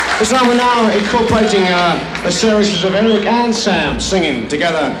This album now incorporating a series of Eric and Sam singing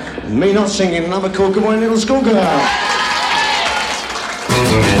together. Me not singing, another called Good Morning Little Schoolgirl.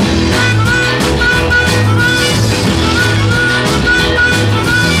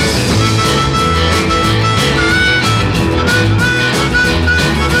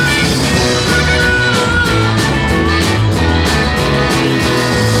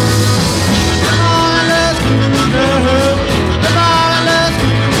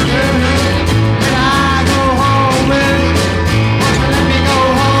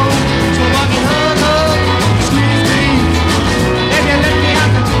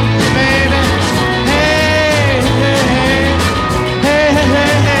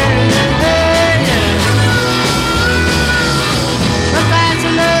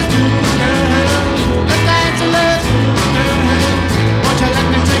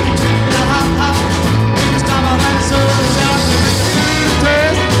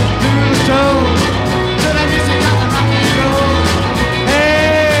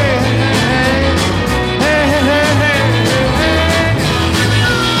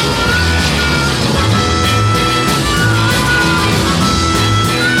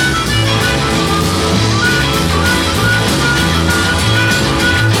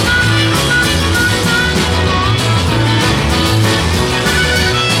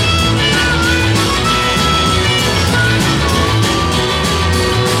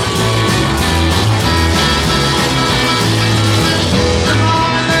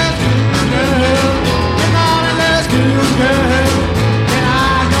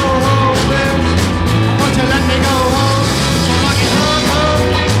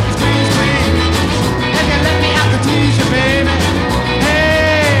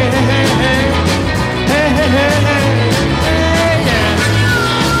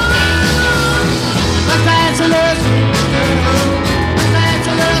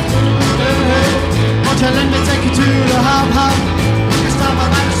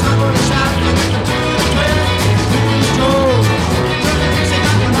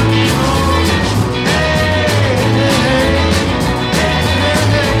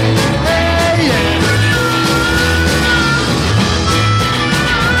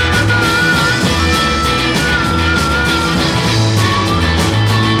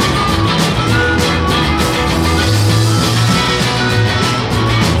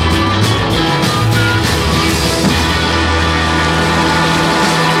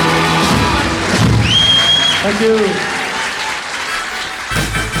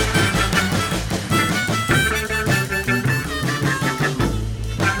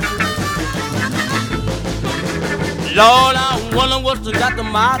 Lord, I wonder what's got the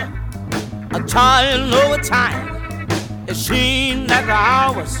matter. I'm trying over time. It seems like the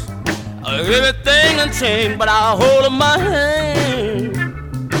hours, everything done changed, but I hold in my hand.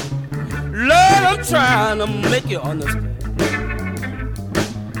 Lord, I'm trying to make you understand.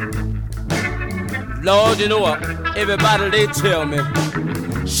 Lord, you know what? Everybody, they tell me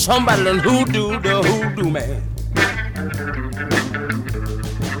somebody done hoodoo the hoodoo man.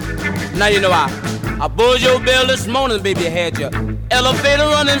 Now you know I buzzed your bell this morning, baby, had your elevator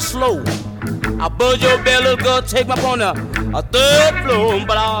running slow. I buzzed your bell, little girl, take me up on a third floor,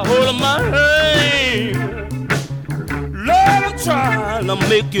 but I hold in my hand. Lord, I'm trying to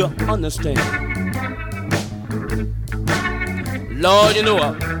make you understand. Lord, you know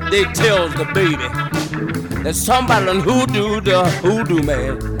what? They tell the baby that somebody done hoodoo the hoodoo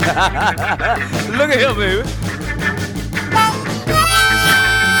man. Look at here, baby.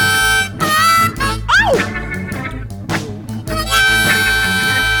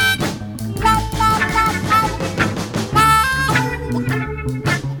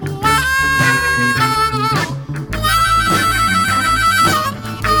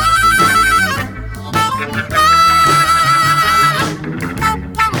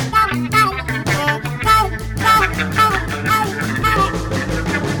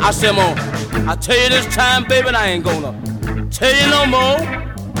 I said, Mom, I tell you this time, baby, I ain't gonna tell you no more.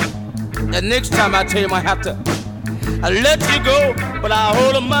 The next time I tell you, I have to let you go, but I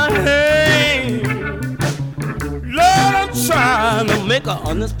hold in my hand. Lord, I'm trying to make her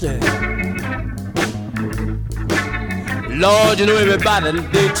understand. Lord, you know everybody,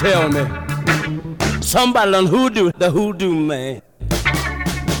 they tell me somebody done hoodoo the hoodoo man.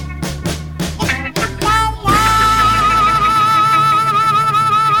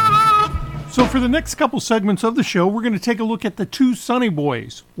 So for the next couple segments of the show, we're going to take a look at the two Sonny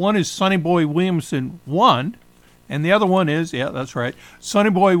Boys. One is Sonny Boy Williamson 1, and the other one is, yeah, that's right, Sonny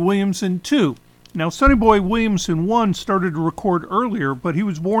Boy Williamson 2. Now, Sonny Boy Williamson I started to record earlier, but he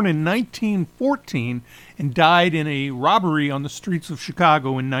was born in 1914 and died in a robbery on the streets of Chicago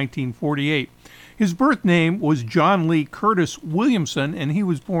in 1948. His birth name was John Lee Curtis Williamson, and he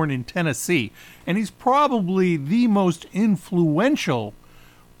was born in Tennessee. And he's probably the most influential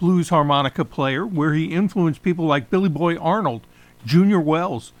blues harmonica player, where he influenced people like Billy Boy Arnold, Junior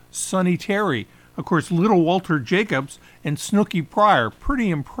Wells, Sonny Terry, of course, Little Walter Jacobs, and Snooky Pryor. Pretty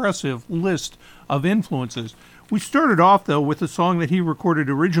impressive list of influences. We started off, though, with a song that he recorded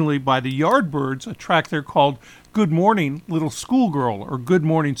originally by the Yardbirds, a track there called Good Morning Little Schoolgirl, or Good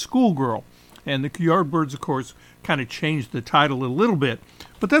Morning Schoolgirl. And the Yardbirds, of course, kind of changed the title a little bit.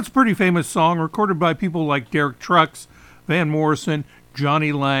 But that's a pretty famous song, recorded by people like Derek Trucks, Van Morrison,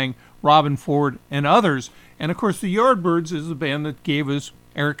 Johnny Lang, Robin Ford, and others. And, of course, the Yardbirds is the band that gave us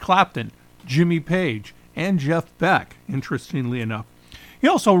Eric Clapton, Jimmy Page, and Jeff Beck, interestingly enough. He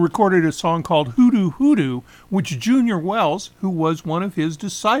also recorded a song called Hoodoo Hoodoo, which Junior Wells, who was one of his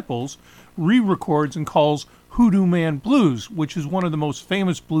disciples, re-records and calls Hoodoo Man Blues, which is one of the most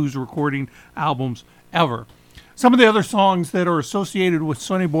famous blues recording albums ever. Some of the other songs that are associated with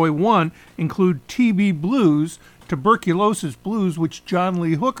Sonny Boy 1 include TB Blues, Tuberculosis Blues, which John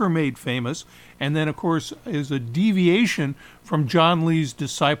Lee Hooker made famous, and then, of course, is a deviation from John Lee's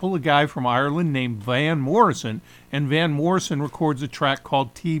disciple, a guy from Ireland named Van Morrison, and Van Morrison records a track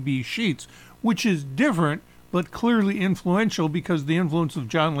called TB Sheets, which is different, but clearly influential because the influence of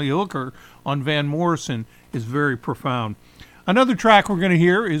John Lee Hooker on Van Morrison is very profound. Another track we're going to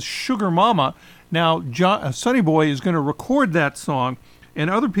hear is Sugar Mama. Now, Sonny Boy is going to record that song, and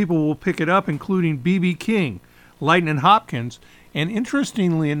other people will pick it up, including B.B. King, Lightnin' Hopkins, and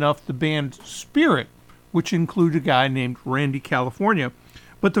interestingly enough, the band Spirit, which includes a guy named Randy California.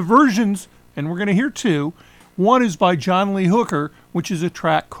 But the versions, and we're going to hear two, one is by John Lee Hooker, which is a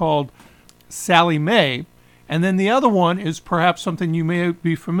track called Sally Mae, and then the other one is perhaps something you may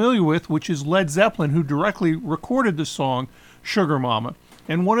be familiar with, which is Led Zeppelin, who directly recorded the song Sugar Mama.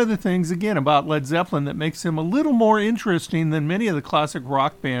 And one of the things, again, about Led Zeppelin that makes them a little more interesting than many of the classic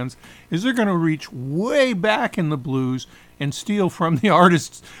rock bands is they're going to reach way back in the blues and steal from the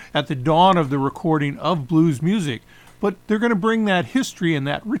artists at the dawn of the recording of blues music. But they're going to bring that history and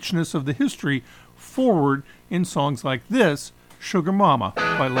that richness of the history forward in songs like this, Sugar Mama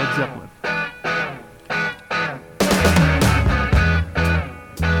by Led Zeppelin.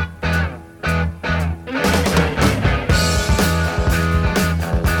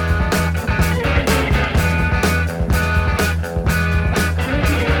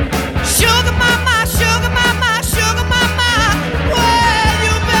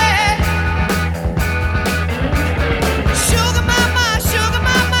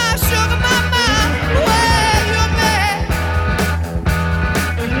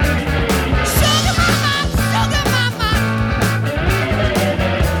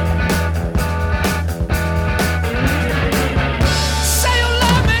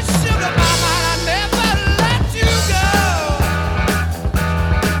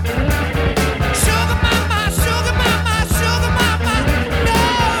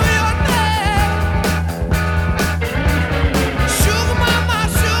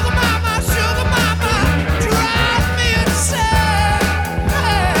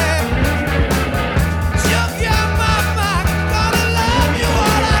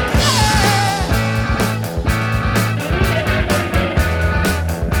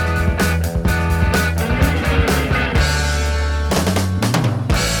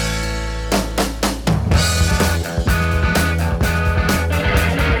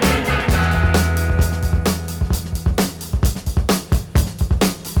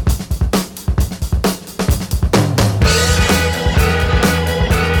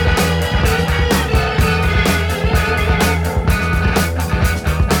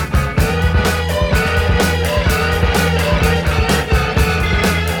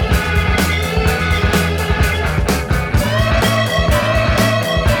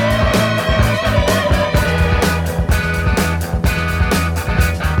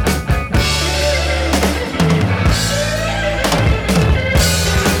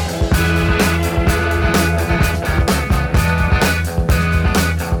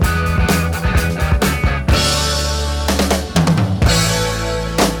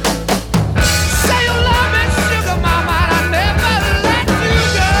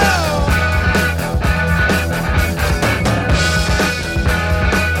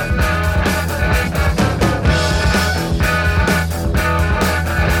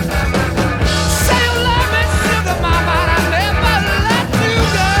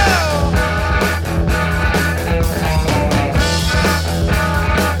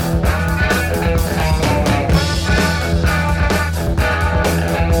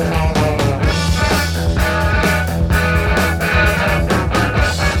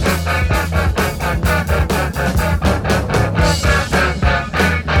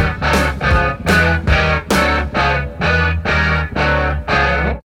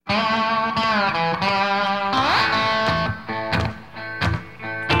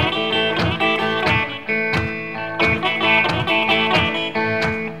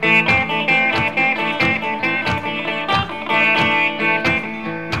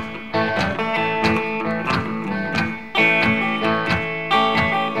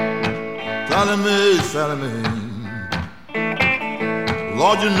 Sally Mae,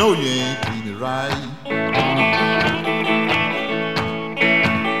 Lord, you know you ain't treating me right.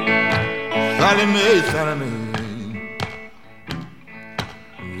 Sally Mae,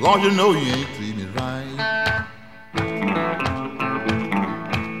 Lord, you know you ain't treating me right.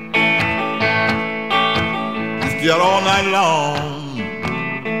 You stay out all night long,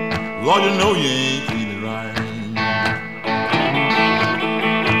 Lord, you know you ain't treating me right.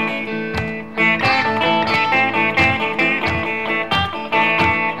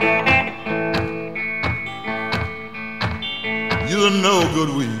 You're no good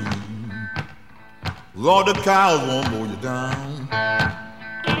weed. Lord, the cows won't mow you down.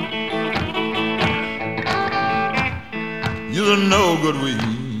 You're no good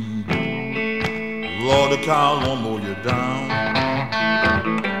weed. Lord, the cows won't mow you down.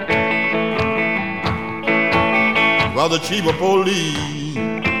 By the chief of police,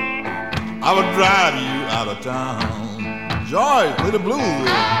 I would drive you out of town. Joy, play the blues.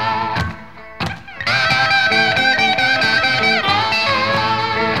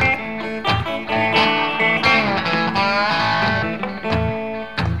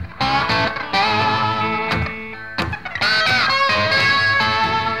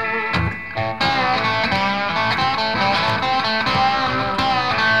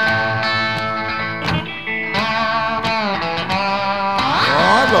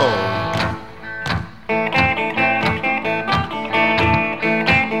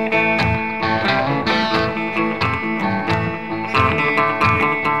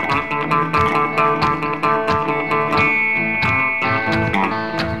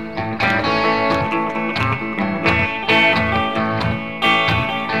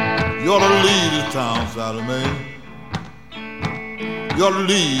 You ought to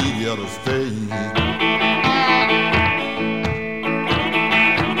leave, you ought to stay.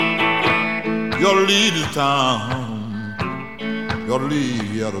 You ought to leave this town. You ought to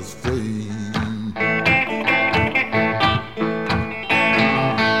leave, you ought to stay.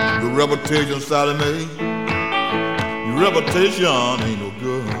 Your reputation, Sally Mae, your reputation ain't no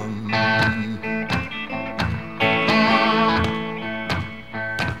good.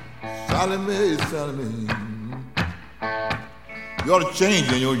 Sally Mae, Sally Mae, you ought to change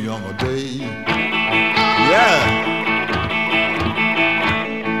in your younger days. Yeah.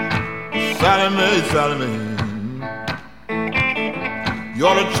 Sally Mae, you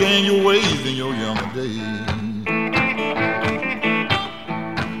ought to change your ways in your younger days.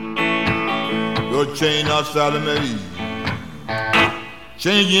 You ought to change now, Sally Mae,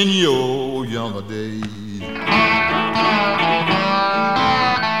 change in your younger days.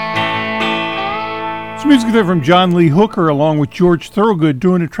 Some music there from John Lee Hooker along with George Thorogood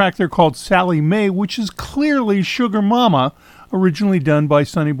doing a track there called Sally Mae, which is clearly Sugar Mama, originally done by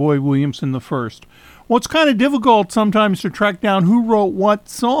Sonny Boy Williamson I. Well, it's kind of difficult sometimes to track down who wrote what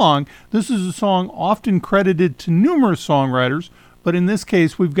song. This is a song often credited to numerous songwriters, but in this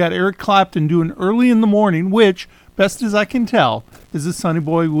case we've got Eric Clapton doing Early in the Morning, which, best as I can tell, is the Sonny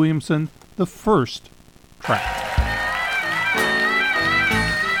Boy Williamson the first track.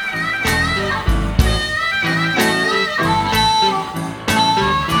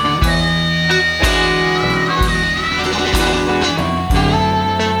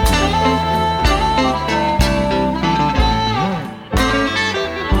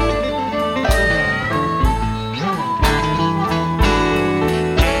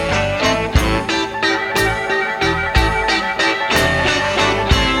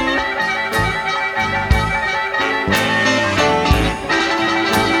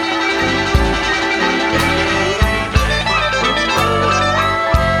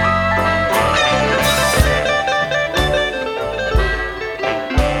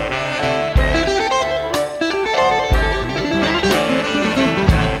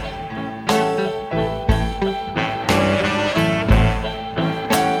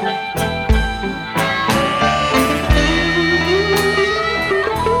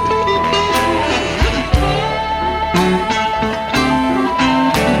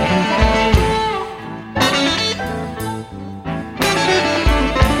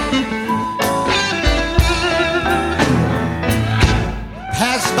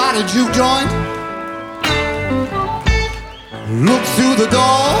 Juke joint, looked through the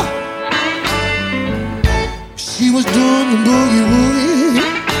door. She was doing the boogie woogie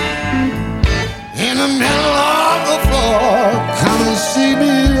in the middle of the floor. Come and see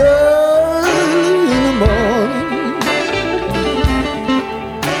me early in the morning,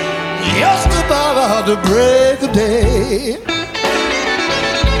 just about the break of day.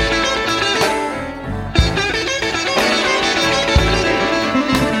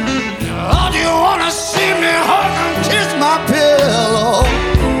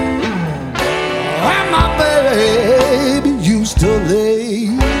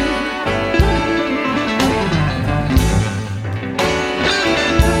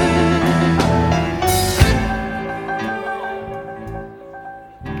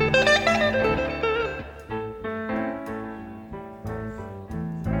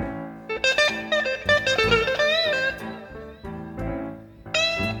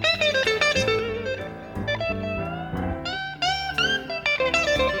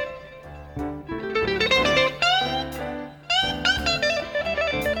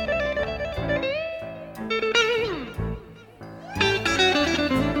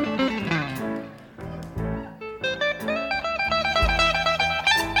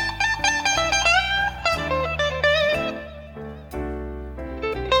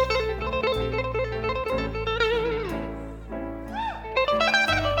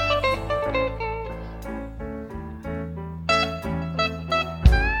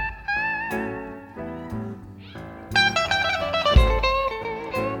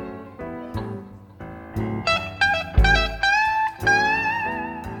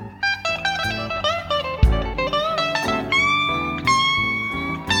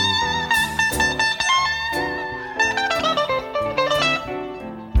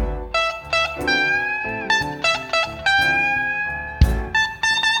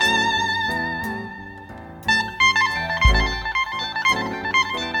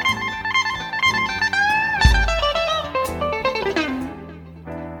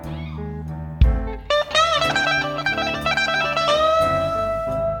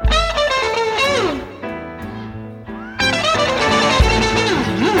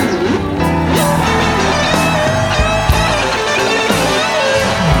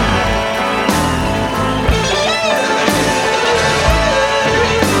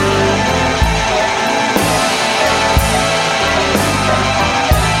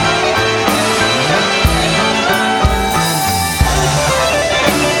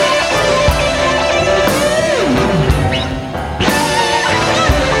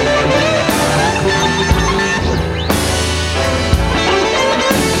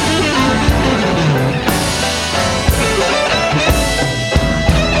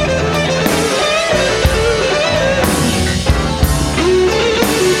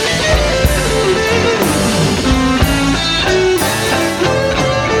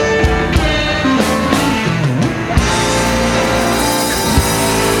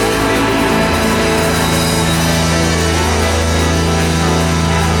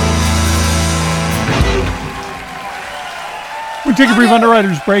 We take a brief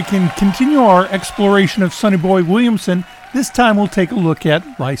underwriter's break and continue our exploration of Sonny Boy Williamson. This time we'll take a look at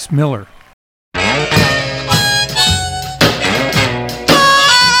Rice Miller.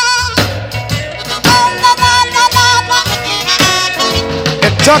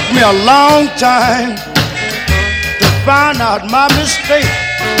 It took me a long time to find out my mistake.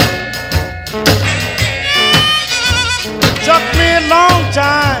 It took me a long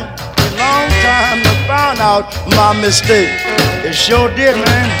time to find out my mistake. It sure did,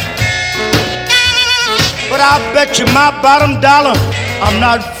 man. But I bet you my bottom dollar I'm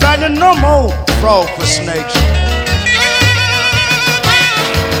not fighting no more frog for snakes.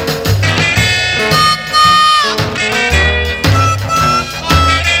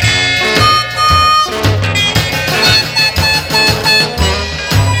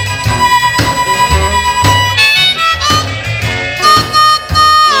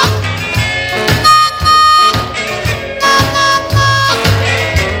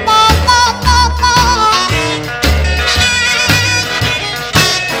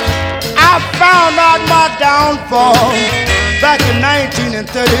 Downfall back in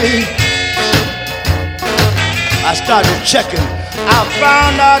 1930. I started checking. I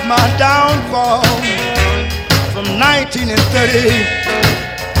found out my downfall from 1930.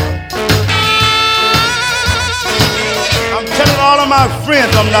 I'm telling all of my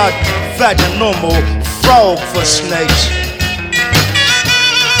friends I'm not fighting no more frog for snakes.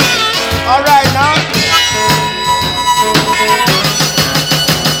 All right now.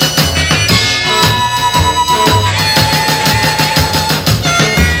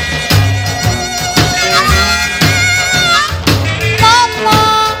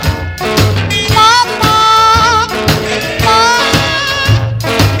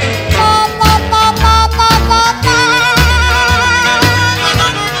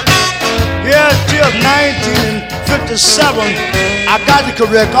 I got to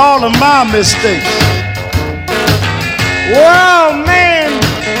correct all of my mistakes. Well, man,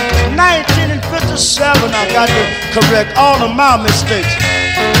 1957, I got to correct all of my mistakes.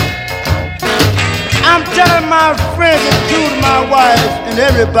 I'm telling my friends, including my wife and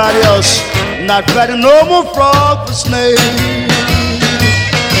everybody else, not fighting no more frog for snakes.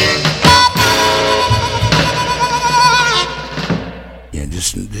 Yeah,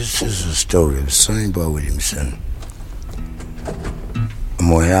 this is a story of Sonny Boy Williamson. I'm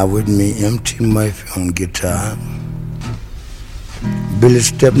gonna have with me M.T. Murphy on guitar, Billy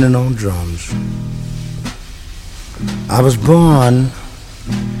Stepney on drums. I was born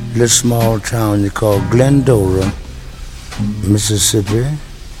in a small town called Glendora, Mississippi.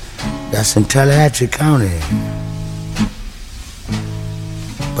 That's in Tallahatchie County.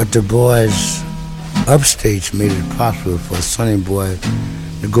 But the boys upstate made it possible for Sonny Boy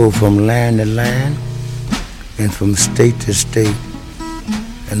to go from land to land and from state to state.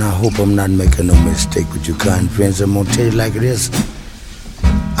 And I hope I'm not making no mistake with you kind friends. I'm gonna tell you like it is.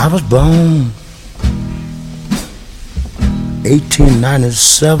 I was born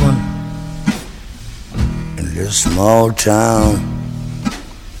 1897 in this small town,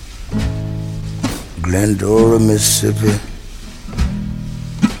 Glendora, Mississippi.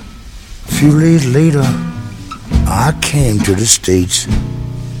 A few days later, I came to the States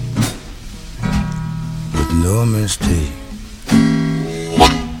with no mistake.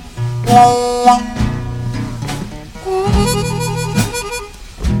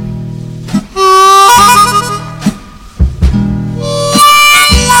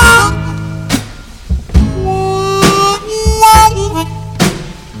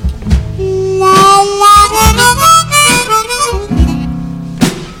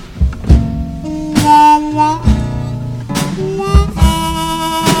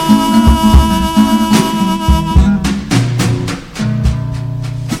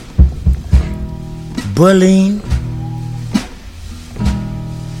 Berlin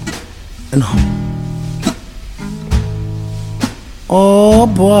and home. Oh,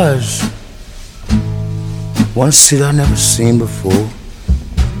 boys, one city I never seen before,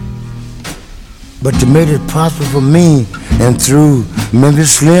 but they made it possible for me, and through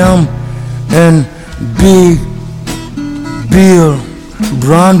Memphis Slim and Big Bill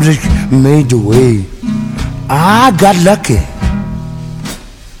Bromwich made the way. I got lucky.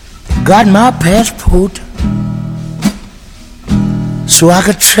 Got my passport so I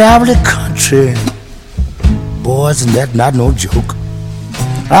could travel the country. Boys, and that's not no joke.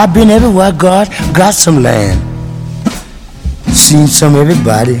 I've been everywhere God got some land. Seen some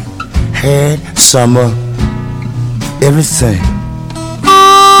everybody, had some of everything.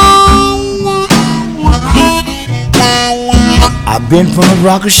 I've been from the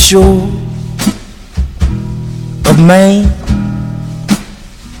rocky shore of Maine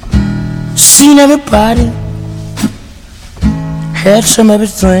seen everybody, had some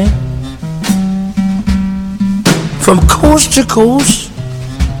everything. From coast to coast,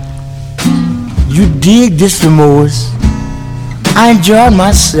 you dig this the most. I enjoyed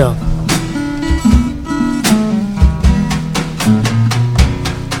myself.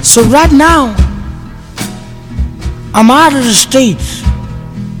 So right now, I'm out of the States.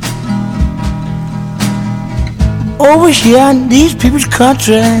 Over here in these people's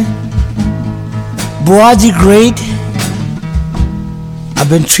country, boy, they're great. I've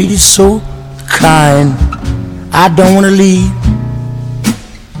been treated so kind. I don't want to leave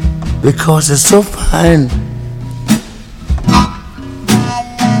because it's so fine.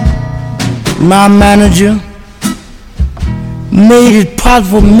 My manager made it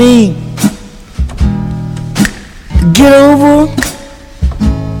possible for me to get over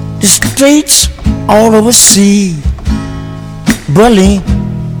the states all overseas. Berlin,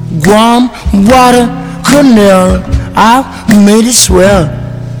 Guam, Water, Cornell, I made it swell.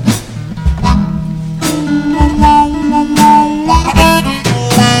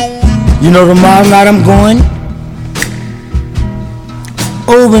 You know, tomorrow night I'm going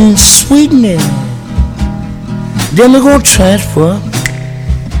over in Sweden. Then we're gonna transfer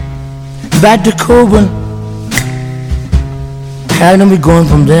back to Coburn. How then we going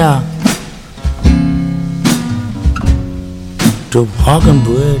from there to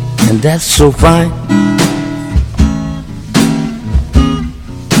Hockenwood, and that's so fine.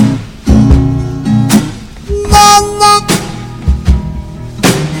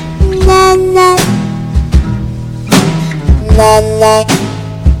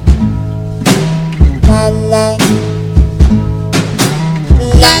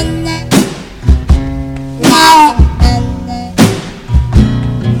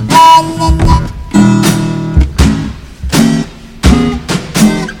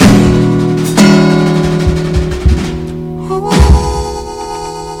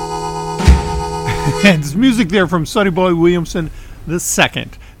 And there's music there from Sonny Boy Williamson II.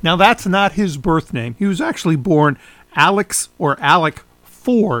 Now, that's not his birth name. He was actually born Alex or Alec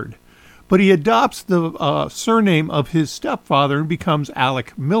Ford, but he adopts the surname of his stepfather and becomes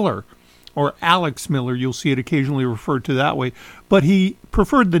Alec Miller, or Alex Miller. You'll see it occasionally referred to that way. But he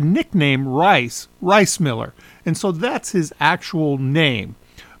preferred the nickname Rice Miller, and so that's his actual name.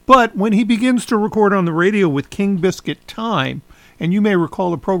 But when he begins to record on the radio with King Biscuit Time, and you may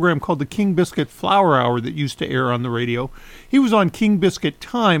recall a program called the King Biscuit Flower Hour that used to air on the radio, he was on King Biscuit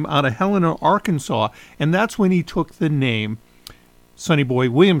Time out of Helena, Arkansas, and that's when he took the name Sonny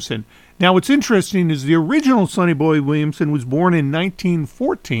Boy Williamson. Now, what's interesting is the original Sonny Boy Williamson was born in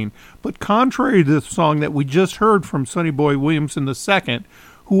 1914, but contrary to the song that we just heard from Sonny Boy Williamson II,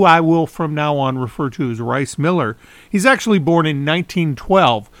 who I will from now on refer to as Rice Miller, he's actually born in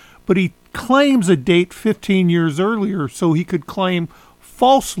 1912, but he claims a date 15 years earlier so he could claim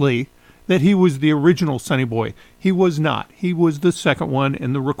falsely that he was the original Sonny Boy. He was not. He was the second one,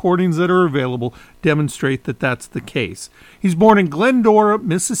 and the recordings that are available demonstrate that that's the case. He's born in Glendora,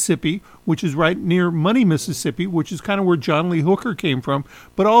 Mississippi, which is right near Money, Mississippi, which is kind of where John Lee Hooker came from,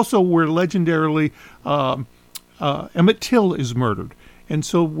 but also where legendarily Emmett Till is murdered. And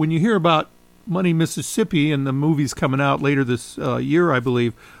so when you hear about Money, Mississippi, and the movie's coming out later this year, I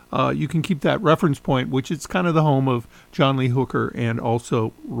believe, you can keep that reference point, which is kind of the home of John Lee Hooker and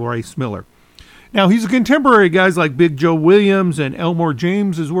also Rice Miller. Now, he's a contemporary of guys like Big Joe Williams and Elmore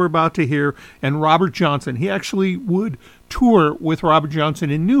James, as we're about to hear, and Robert Johnson. He actually would tour with Robert Johnson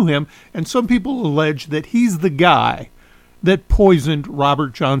and knew him, and some people allege that he's the guy that poisoned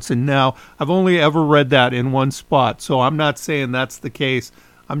Robert Johnson. Now, I've only ever read that in one spot, so I'm not saying that's the case.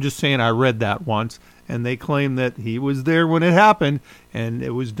 I'm just saying I read that once. And they claim that he was there when it happened, and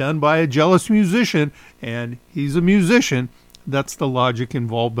it was done by a jealous musician, and he's a musician. That's the logic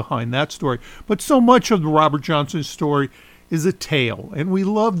involved behind that story. But so much of the Robert Johnson story is a tale, and we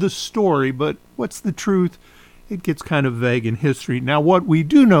love the story, but what's the truth? It gets kind of vague in history. Now, what we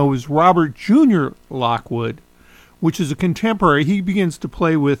do know is Robert Jr. Lockwood, which is a contemporary, he begins to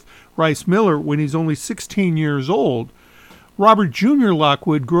play with Rice Miller when he's only 16 years old. Robert Jr.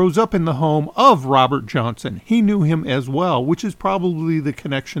 Lockwood grows up in the home of Robert Johnson. He knew him as well, which is probably the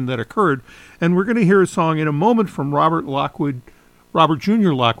connection that occurred. And we're going to hear a song in a moment from Robert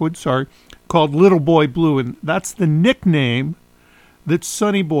Jr. Lockwood, called Little Boy Blue. And that's the nickname that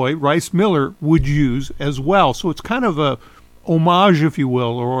Sonny Boy, Rice Miller, would use as well. So it's kind of a homage, if you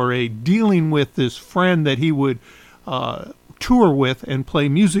will, or a dealing with this friend that he would tour with and play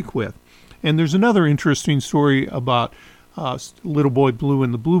music with. And there's another interesting story about Little Boy Blue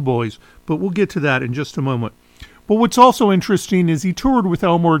and the Blue Boys, but we'll get to that in just a moment. But what's also interesting is he toured with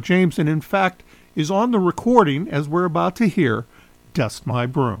Elmore James and, in fact, is on the recording, as we're about to hear, Dust My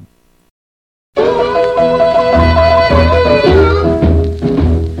Broom.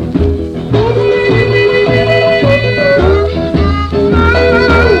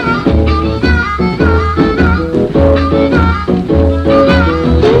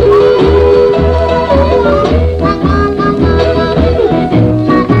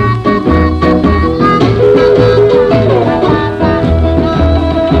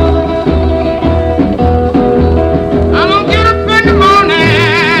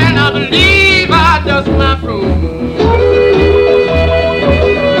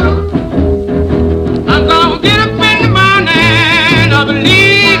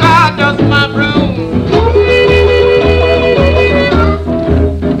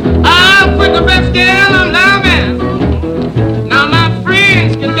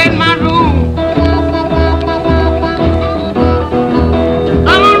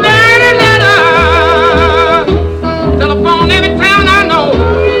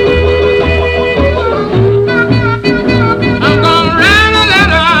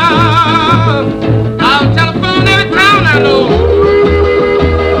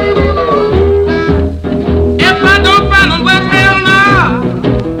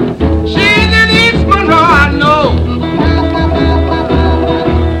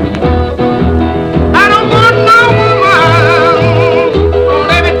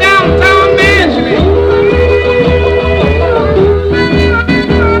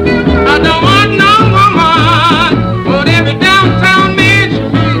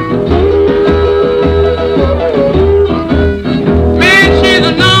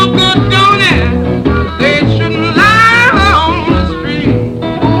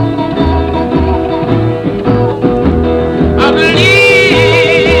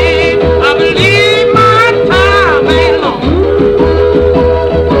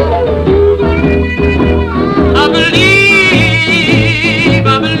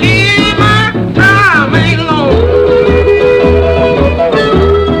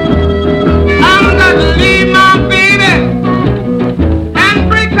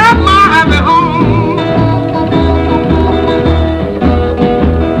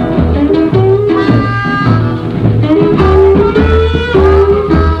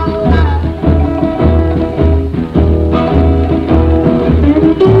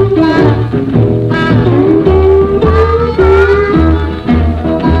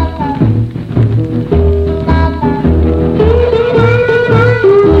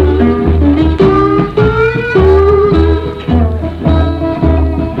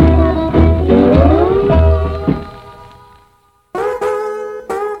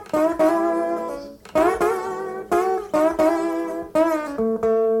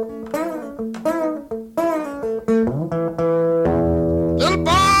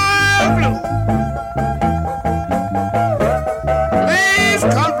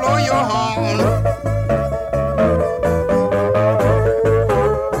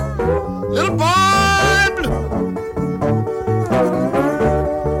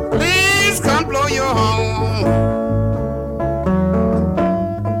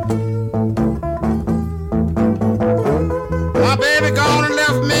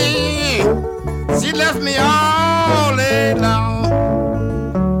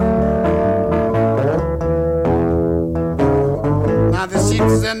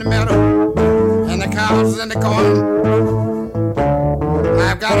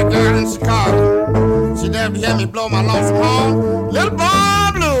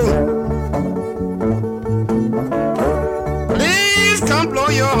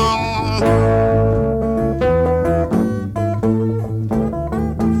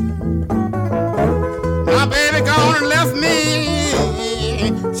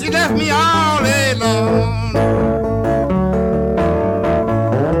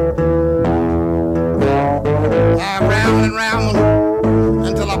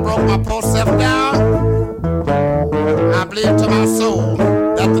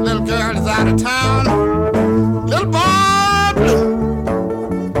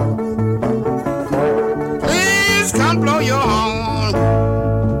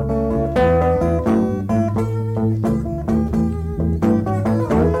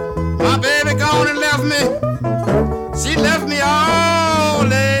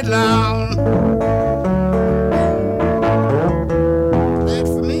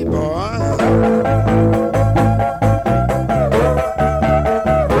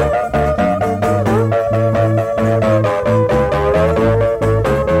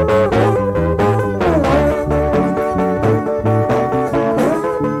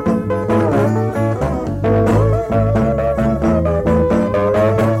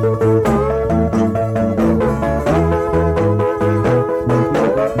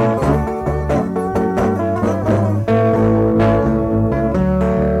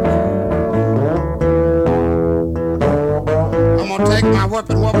 take my whip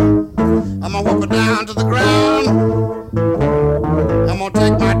and whoop it. I'm gonna whoop it down to the ground. I'm gonna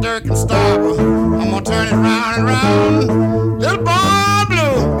take my dirk and stab her. I'm gonna turn it round and round. Little boy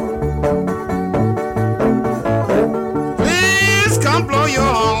blue, please come blow your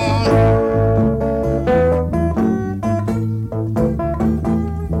horn.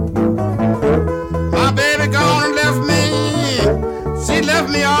 My baby gone and left me. She left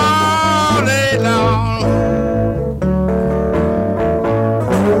me all day long.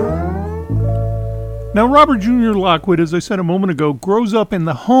 Now, Robert Jr. Lockwood, as I said a moment ago, grows up in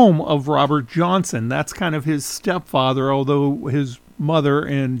the home of Robert Johnson. That's kind of his stepfather, although his mother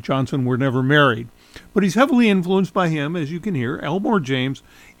and Johnson were never married. But he's heavily influenced by him, as you can hear, Elmore James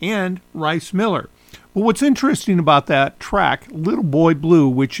and Rice Miller. But what's interesting about that track, Little Boy Blue,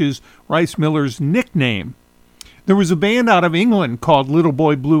 which is Rice Miller's nickname, there was a band out of England called Little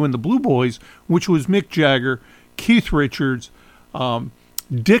Boy Blue and the Blue Boys, which was Mick Jagger, Keith Richards,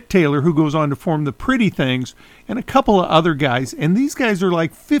 Dick Taylor, who goes on to form the Pretty Things, and a couple of other guys. And these guys are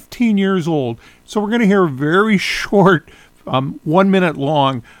like 15 years old. So we're going to hear a very short, 1 minute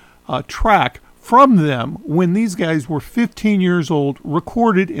long track from them when these guys were 15 years old,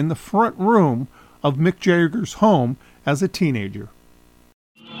 recorded in the front room of Mick Jagger's home as a teenager.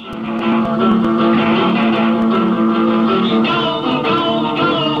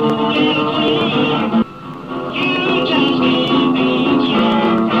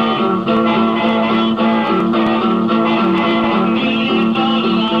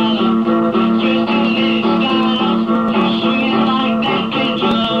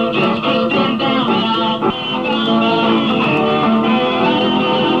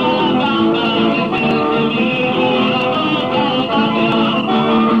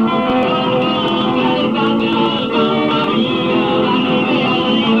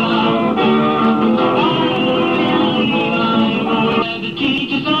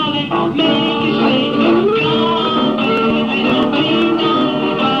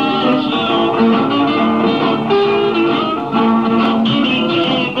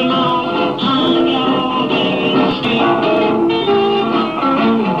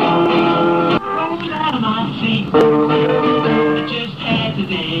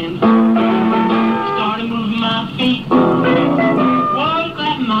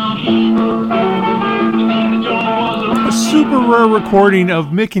 Recording of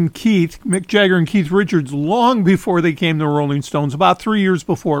Mick Jagger and Keith Richards long before they came to Rolling Stones, about 3 years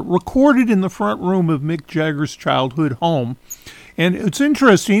before, recorded in the front room of Mick Jagger's childhood home. And it's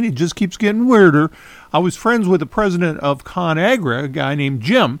interesting, it just keeps getting weirder. I was friends with the president of ConAgra, a guy named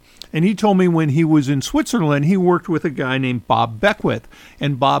Jim, and he told me when he was in Switzerland, he worked with a guy named Bob Beckwith.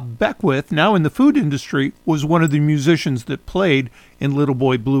 And Bob Beckwith, now in the food industry, was one of the musicians that played in Little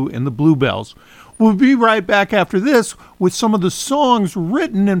Boy Blue and the Bluebells. We'll be right back after this with some of the songs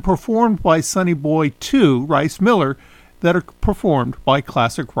written and performed by Sonny Boy 2, Rice Miller, that are performed by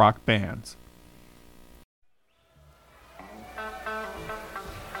classic rock bands.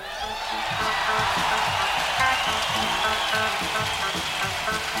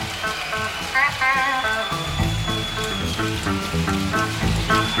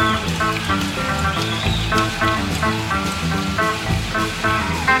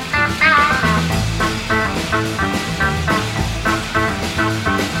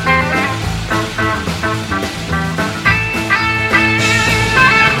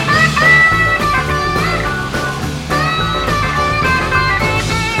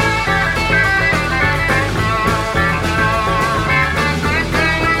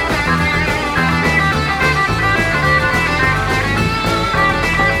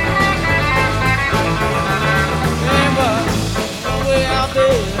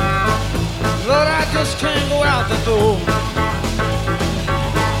 Can't go out the door.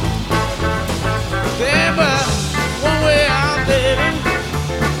 Baby, one way out, baby.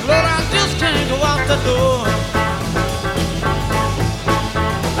 Lord, I just can't go out the door.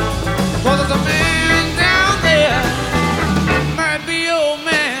 'Cause there's a man down there, might be your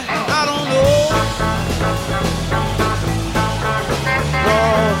man, I don't know.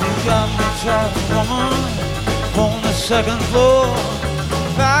 Lord, you got me trapped, woman, on the second floor.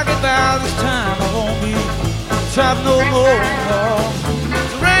 If I get by this time, I won't be trapped no more. So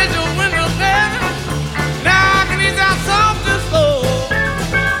raise your window, baby. Now I can ease out soft and slow.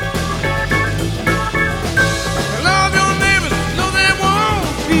 Love your neighbors, no they won't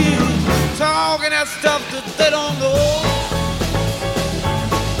be talking that stuff that they don't know.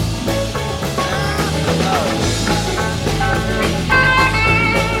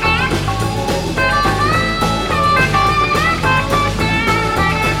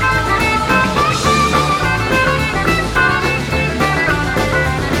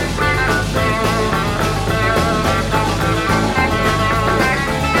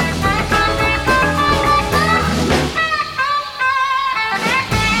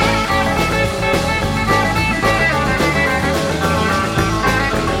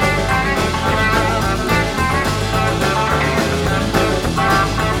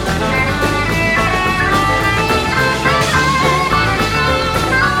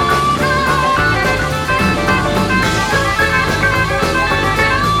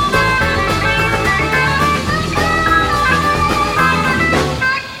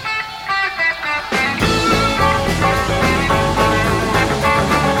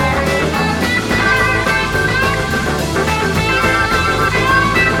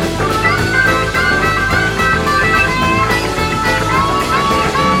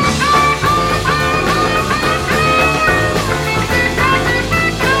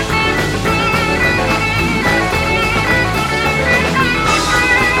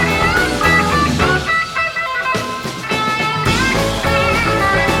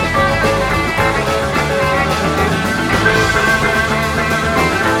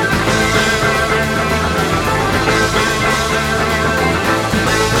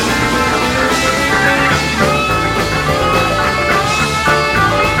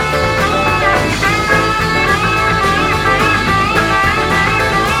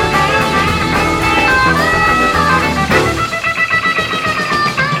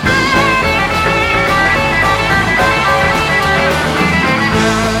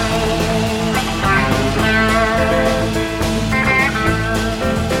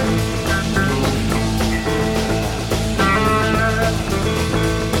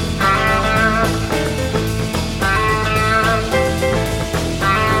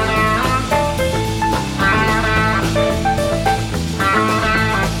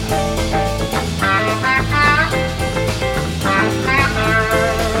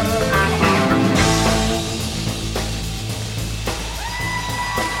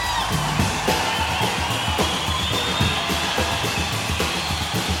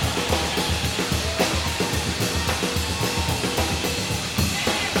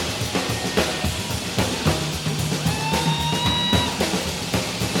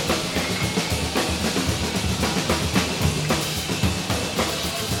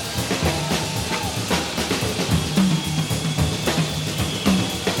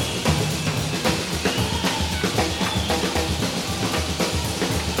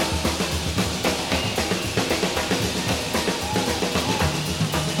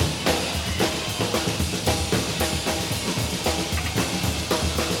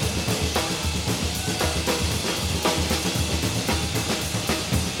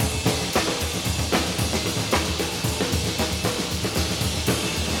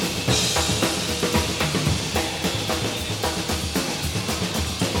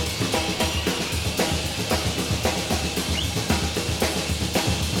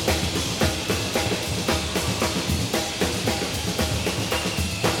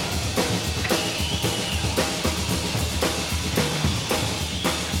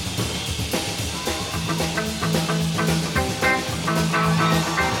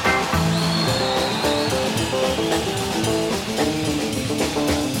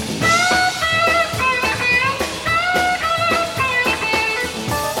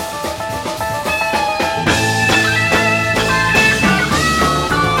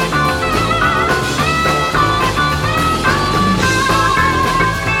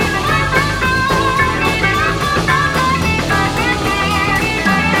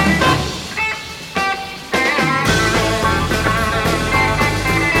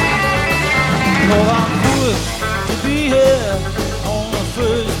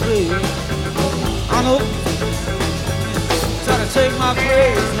 McDonald. Try to take my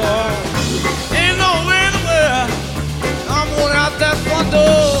place, Lord. Ain't no way in the world I'm going out that front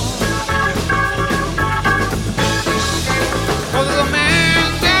door. 'Cause there's a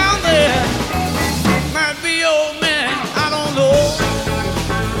man down there, might be old man, I don't know.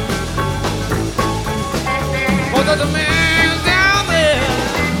 'Cause there's a man down there,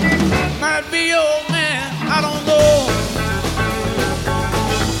 might be old man, I don't know.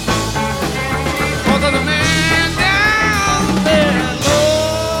 'Cause there's a man down there, Lord.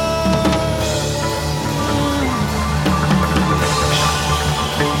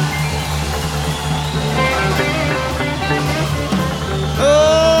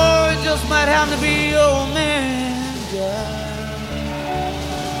 Oh, it just might happen to be old man.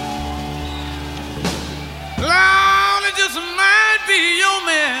 Lord, it just might be your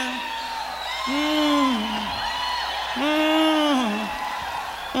man.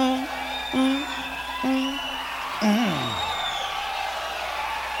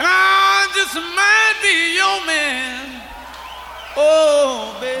 Lord, it just might be your man.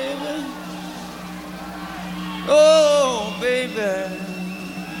 Oh, baby. Oh, baby.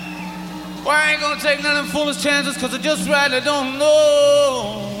 Well, I ain't gonna take none of them foolish chances, 'cause I just rightly don't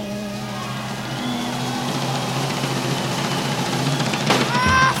know.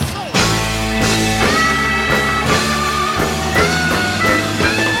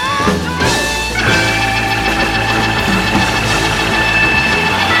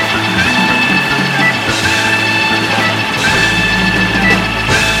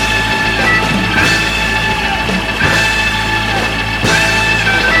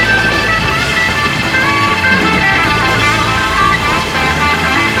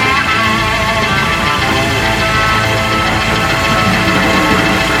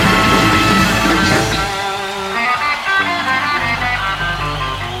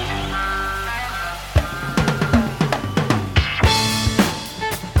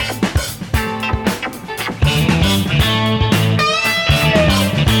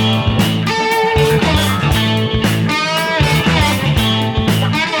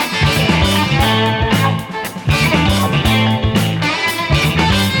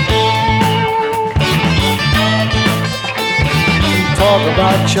 Talk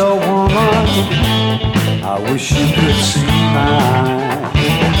about your woman, I wish you could see mine.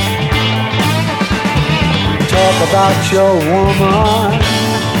 Talk about your woman,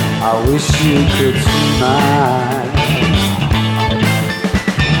 I wish you could see mine.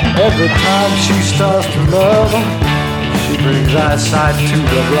 Every time she starts to love, she brings eyesight to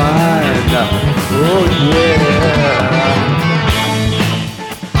the blind. Oh yeah.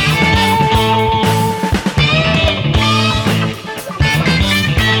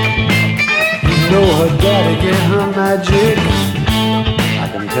 Know her daddy get her magic, I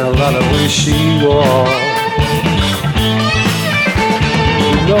can tell by the way she walks.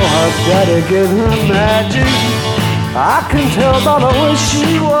 You know her daddy get her magic, I can tell by the way she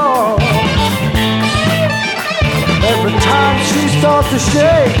walks. Every time she starts to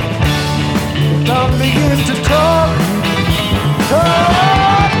shake, the tongue begins to talk.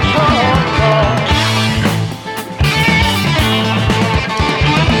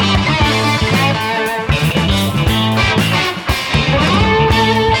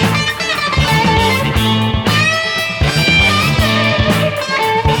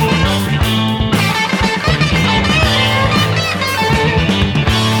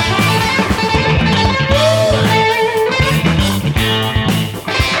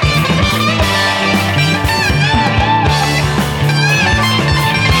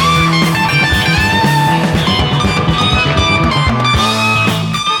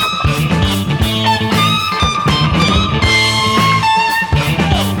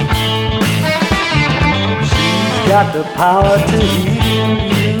 Got the power to heal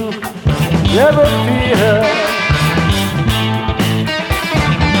you, never fear.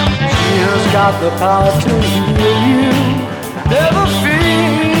 She has got the power to heal you, never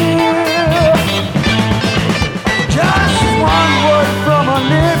fear. Just one word from her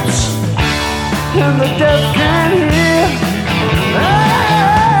lips, and the deaf can hear.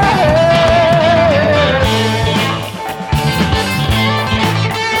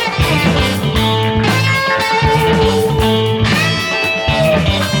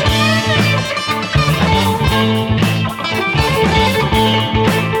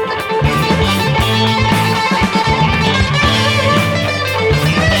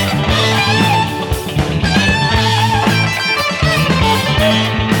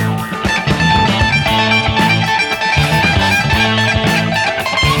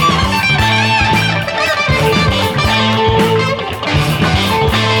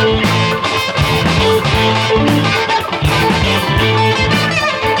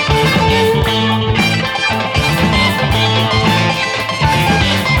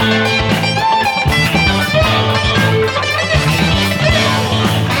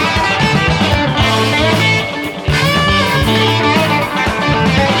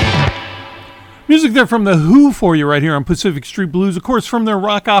 Music there from The Who for you right here on Pacific Street Blues. Of course, from their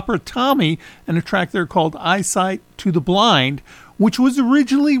rock opera Tommy, and a track there called Eyesight to the Blind, which was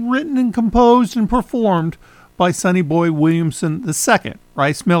originally written and composed and performed by Sonny Boy Williamson II,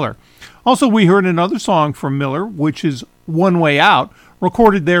 Rice Miller. Also, we heard another song from Miller, which is One Way Out,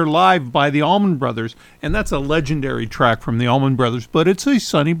 recorded there live by the Allman Brothers, and that's a legendary track from the Allman Brothers, but it's a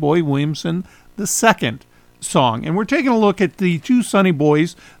Sonny Boy Williamson II song. And we're taking a look at the two Sonny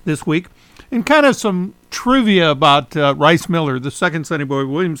Boys this week, and kind of some trivia about Rice Miller, the second Sonny Boy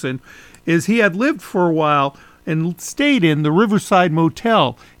Williamson, is he had lived for a while and stayed in the Riverside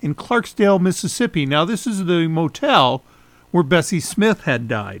Motel in Clarksdale, Mississippi. Now, this is the motel where Bessie Smith had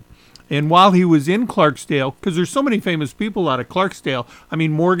died. And while he was in Clarksdale, because there's so many famous people out of Clarksdale, I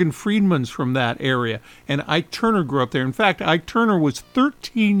mean, Morgan Freeman's from that area, and Ike Turner grew up there. In fact, Ike Turner was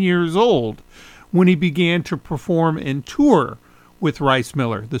 13 years old when he began to perform and tour with Rice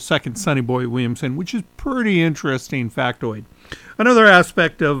Miller, the second Sonny Boy Williamson, which is pretty interesting factoid. Another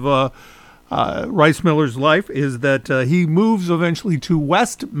aspect of Rice Miller's life is that he moves eventually to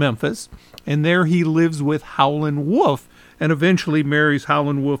West Memphis, and there he lives with Howlin' Wolf, and eventually marries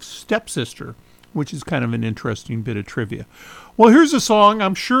Howlin' Wolf's stepsister, which is kind of an interesting bit of trivia. Well, here's a song.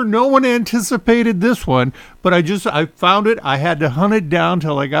 I'm sure no one anticipated this one, but I found it. I had to hunt it down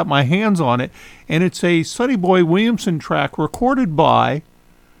till I got my hands on it, and it's a Sonny Boy Williamson track recorded by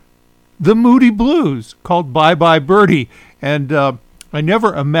the Moody Blues called Bye Bye Birdy. And I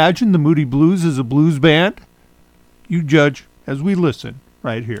never imagined the Moody Blues as a blues band. You judge as we listen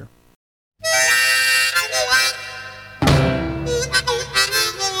right here.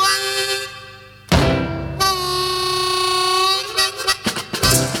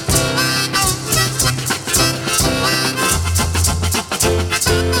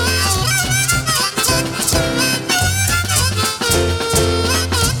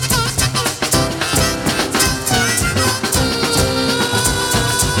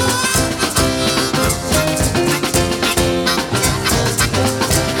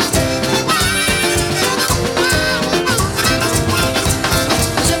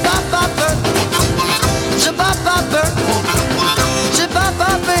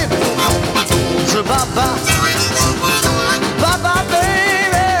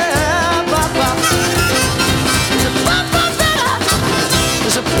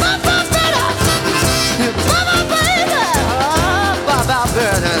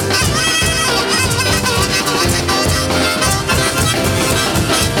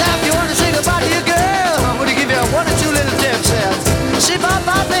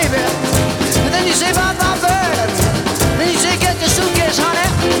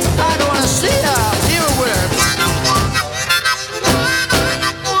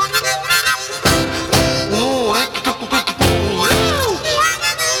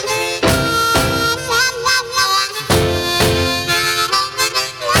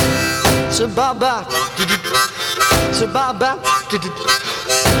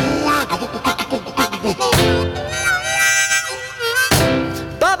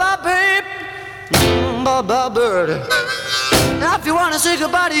 Now if you want to say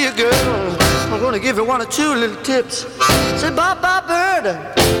goodbye to your girl, I'm going to give you one or two little tips. Say bye-bye bird,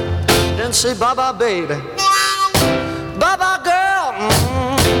 then say bye-bye baby. Bye-bye girl,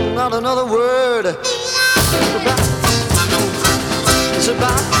 not another word. Goodbye. Say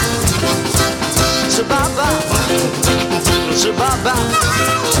bye. Say bye-bye. Say bye-bye.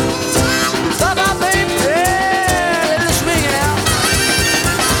 Bye-bye baby, yeah, let it swing it out.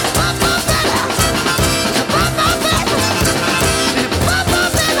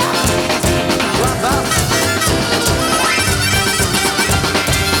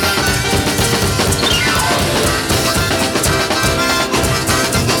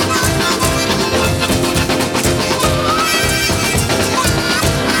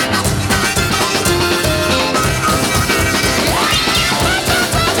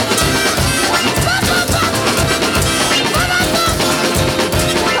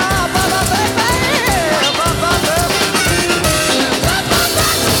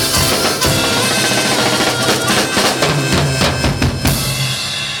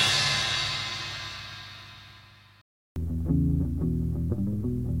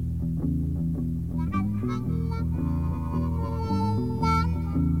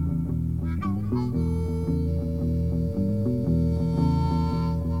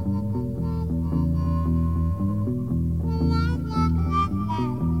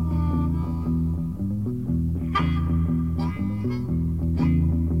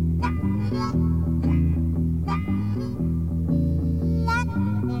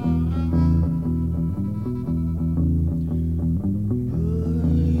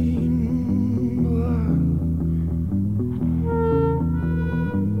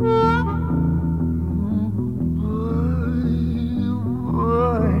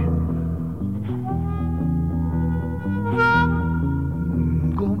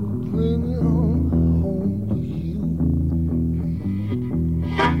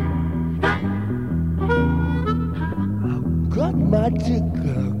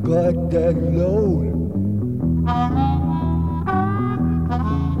 tickler got that load.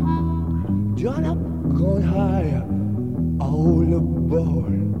 John up, gone higher, all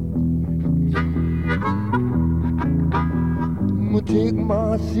aboard. I'ma take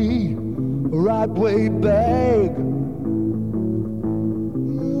my seat right way back.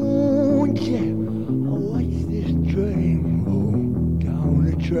 Oh, yeah, watch this train roll down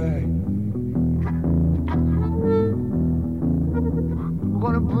the track. I'm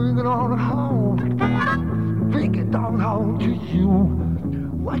gonna bring it on home, bring it on home to you.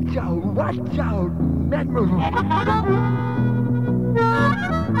 Watch out, medley.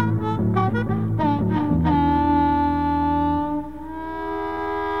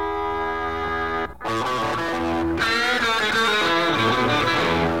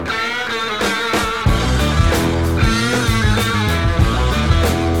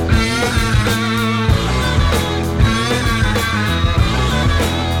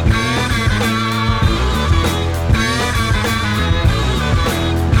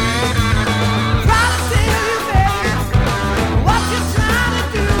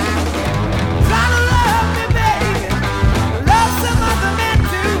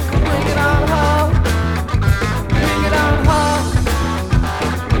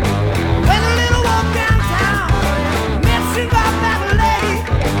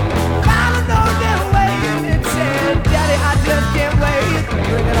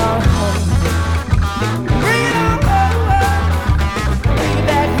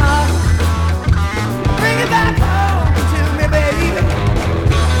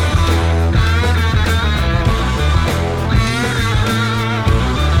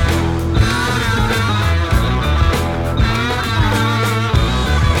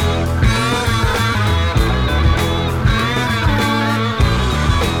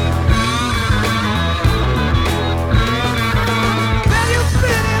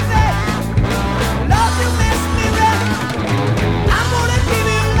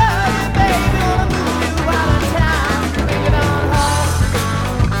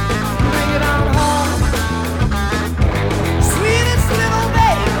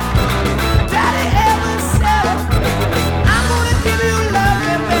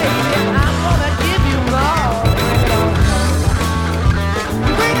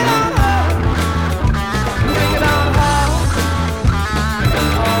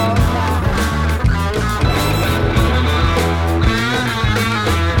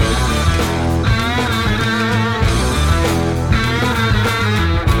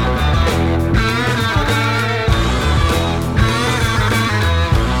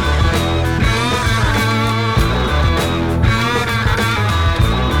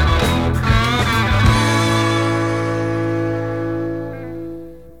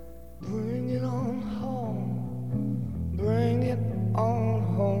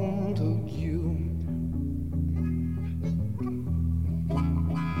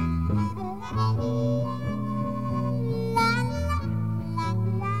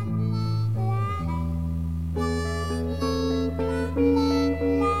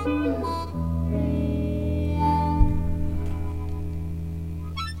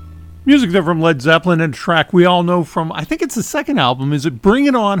 Music there from Led Zeppelin, and a track we all know from, I think it's the second album, is it Bring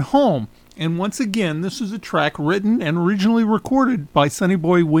It On Home. And once again, this is a track written and originally recorded by Sonny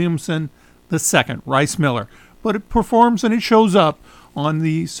Boy Williamson II, Rice Miller. But it performs and it shows up on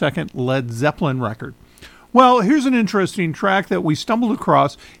the second Led Zeppelin record. Well, here's an interesting track that we stumbled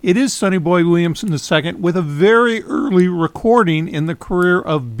across. It is Sonny Boy Williamson II with a very early recording in the career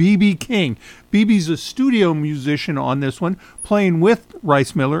of B.B. King. B.B.'s a studio musician on this one, playing with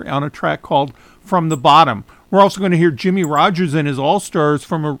Rice Miller on a track called From the Bottom. We're also going to hear Jimmy Rodgers and his All-Stars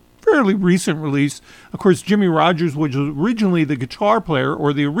from a fairly recent release. Of course, Jimmy Rodgers was originally the guitar player,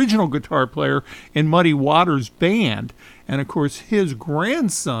 or the original guitar player, in Muddy Waters' band. And of course, his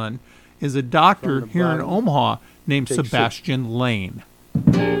grandson is a doctor here in Omaha named Sebastian Lane.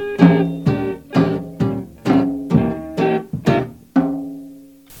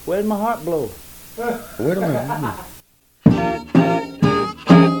 Where's my heart blow? Wait a minute.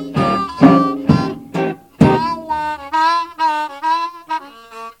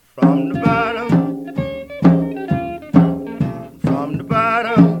 From the bottom, from the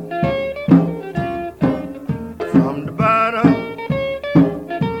bottom, from the bottom.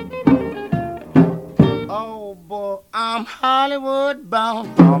 Oh boy, I'm Hollywood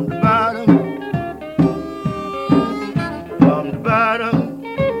bound. From the bottom, from the bottom,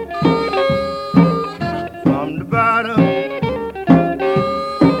 from the bottom.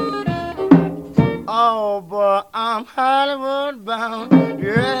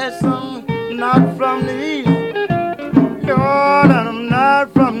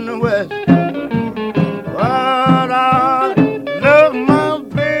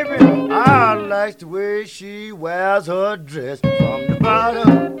 how's her dress from the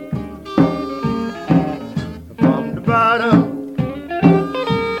bottom, from the bottom,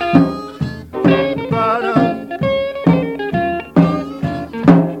 from the bottom.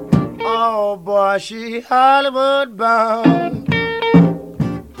 Oh boy, she Hollywood bound.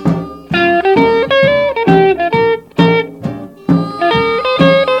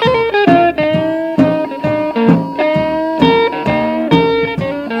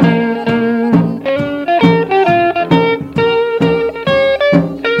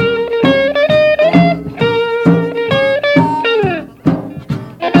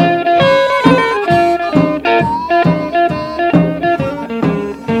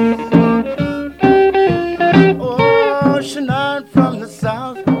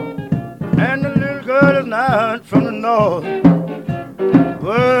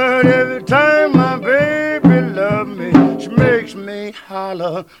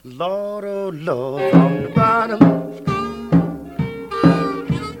 Lord, oh Lord, from the bottom,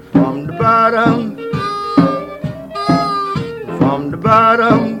 from the bottom, from the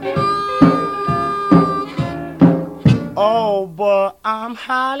bottom. Oh boy, I'm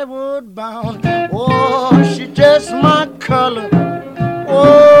Hollywood bound. Oh, she just my color.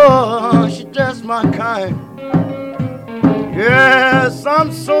 Oh, she just my kind. Yes,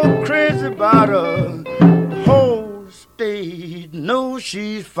 I'm so crazy about her. The whole state knows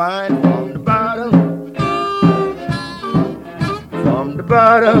she's fine. From the bottom, from the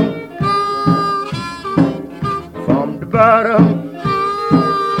bottom, from the bottom.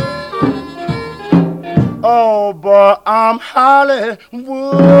 Oh boy, I'm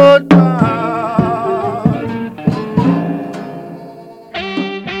Hollywood bound.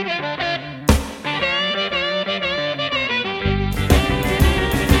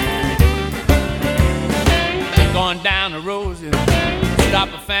 Going down the road, stop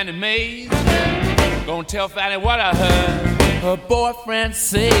at Fannie Mae's. Gonna tell Fannie what I heard her boyfriend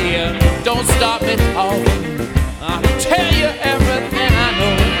say. Don't stop me talking, I'll tell you everything I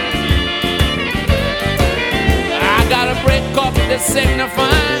know. I gotta break up this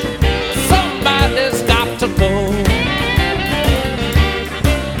signifying somebody's got to go.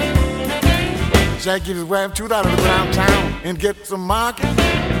 Jack gives his wife $2 to go downtown and get some market.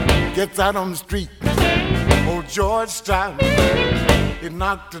 Gets out on the street. Old George stopped. He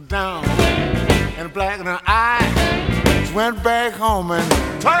knocked her down and a black in her eye. She went back home and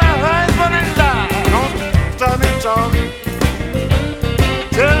told her husband and died. Don't stop me talking.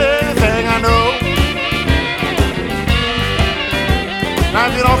 Tell everything I know. Now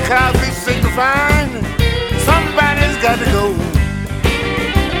if you don't care, be signifying somebody's got to go.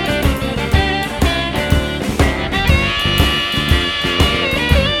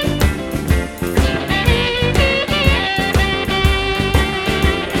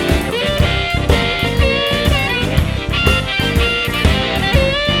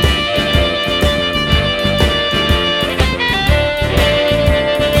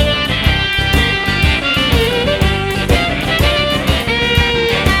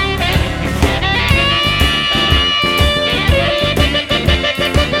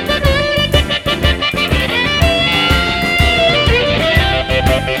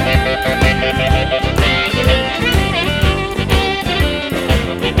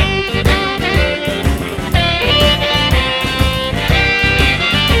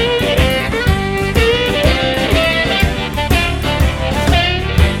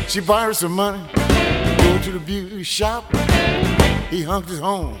 She borrowed some money, go to the beauty shop. He hunked his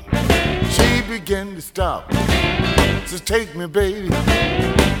home. She began to stop. Says, take me, baby,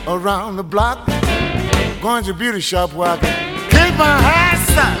 around the block. Going to the beauty shop where I can keep my eyes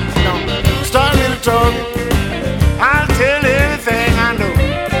set. Don't start me to talk. I'll tell everything I know.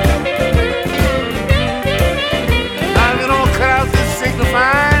 Now if you don't cut out this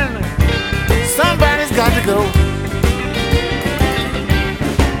signifying, somebody's got to go.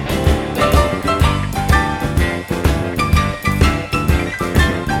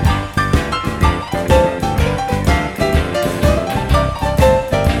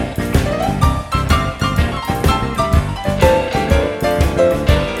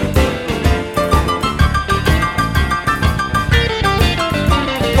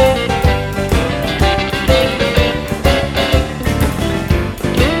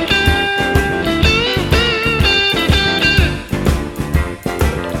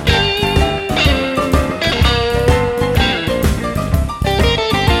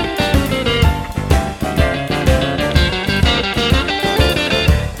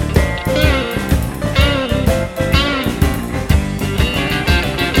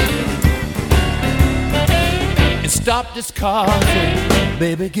 stopped his car, said,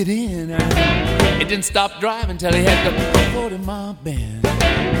 baby, get in. It didn't stop driving till he had the 40-mile bend.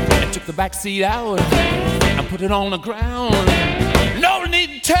 I took the back seat out and put it on the ground. No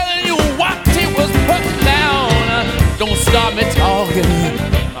need telling you what he was putting down. Don't stop me talking,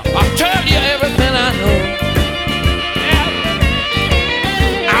 I'll tell you everything I know. Yeah.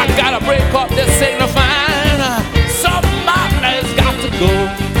 I gotta break up this signifying. Somebody's got to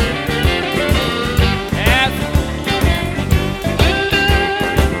go.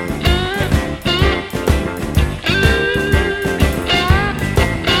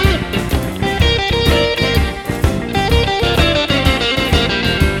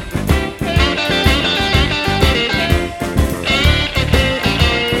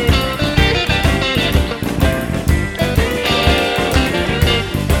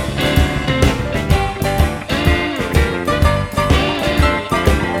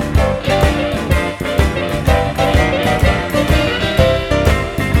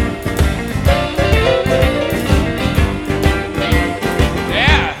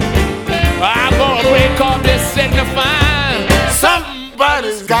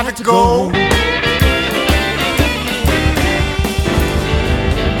 Somebody's got to go.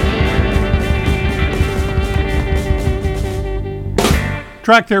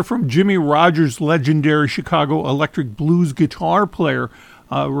 Track there from Jimmy Rodgers, legendary Chicago electric blues guitar player,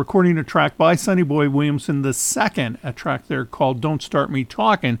 recording a track by Sonny Boy Williamson II, a track there called Don't Start Me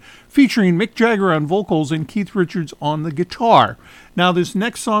Talkin', featuring Mick Jagger on vocals and Keith Richards on the guitar. Now, this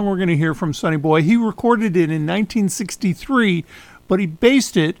next song we're going to hear from Sonny Boy, he recorded it in 1963, but he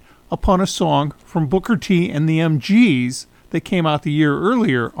based it upon a song from Booker T and the MGs that came out the year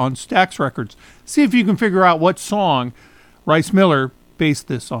earlier on Stax Records. See if you can figure out what song Rice Miller based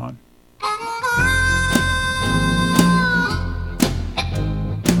this on.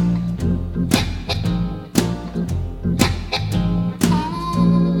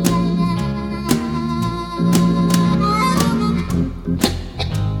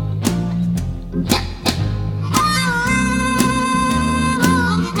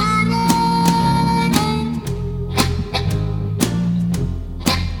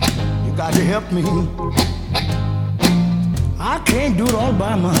 To help me, I can't do it all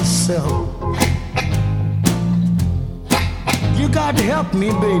by myself. You got to help me,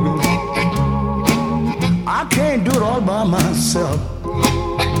 baby. I can't do it all by myself.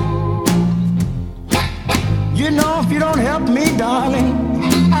 You know, if you don't help me, darling,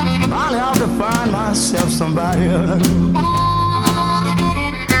 I'll have to find myself somebody else.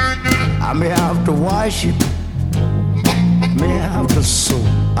 I may have to wash it, may have to sew,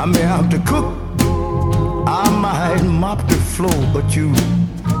 I may have to cook, I might mop the floor, but you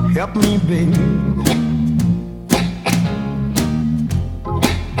help me, baby.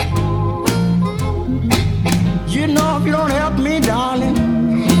 You know, if you don't help me, darling,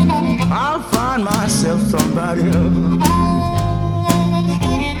 I'll find myself somebody else.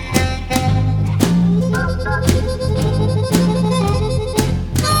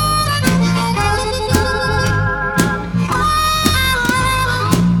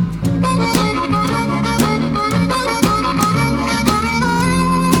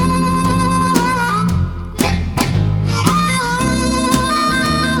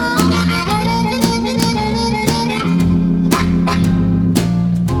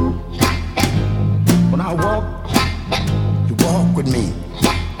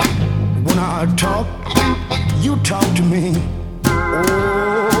 Talk, you talk to me.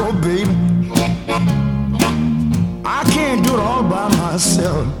 Oh, baby, I can't do it all by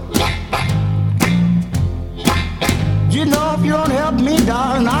myself. You know, if you don't help me,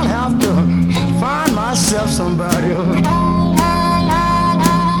 darling, I'll have to find myself somebody else.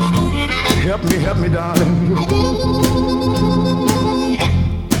 Help me, darling.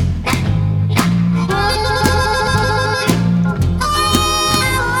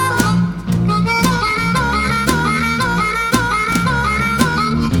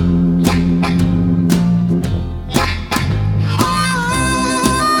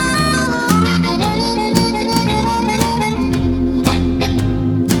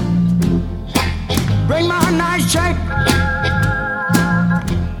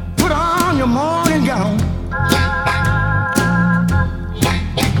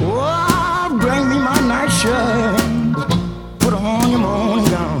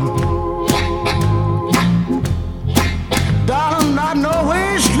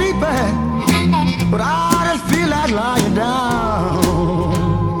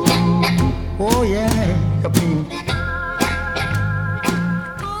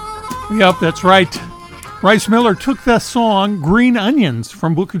 Yep, that's right. Rice Miller took the song Green Onions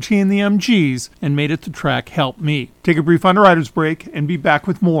from Booker T and the MGs and made it the track Help Me. Take a brief Underwriters break and be back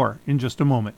with more in just a moment.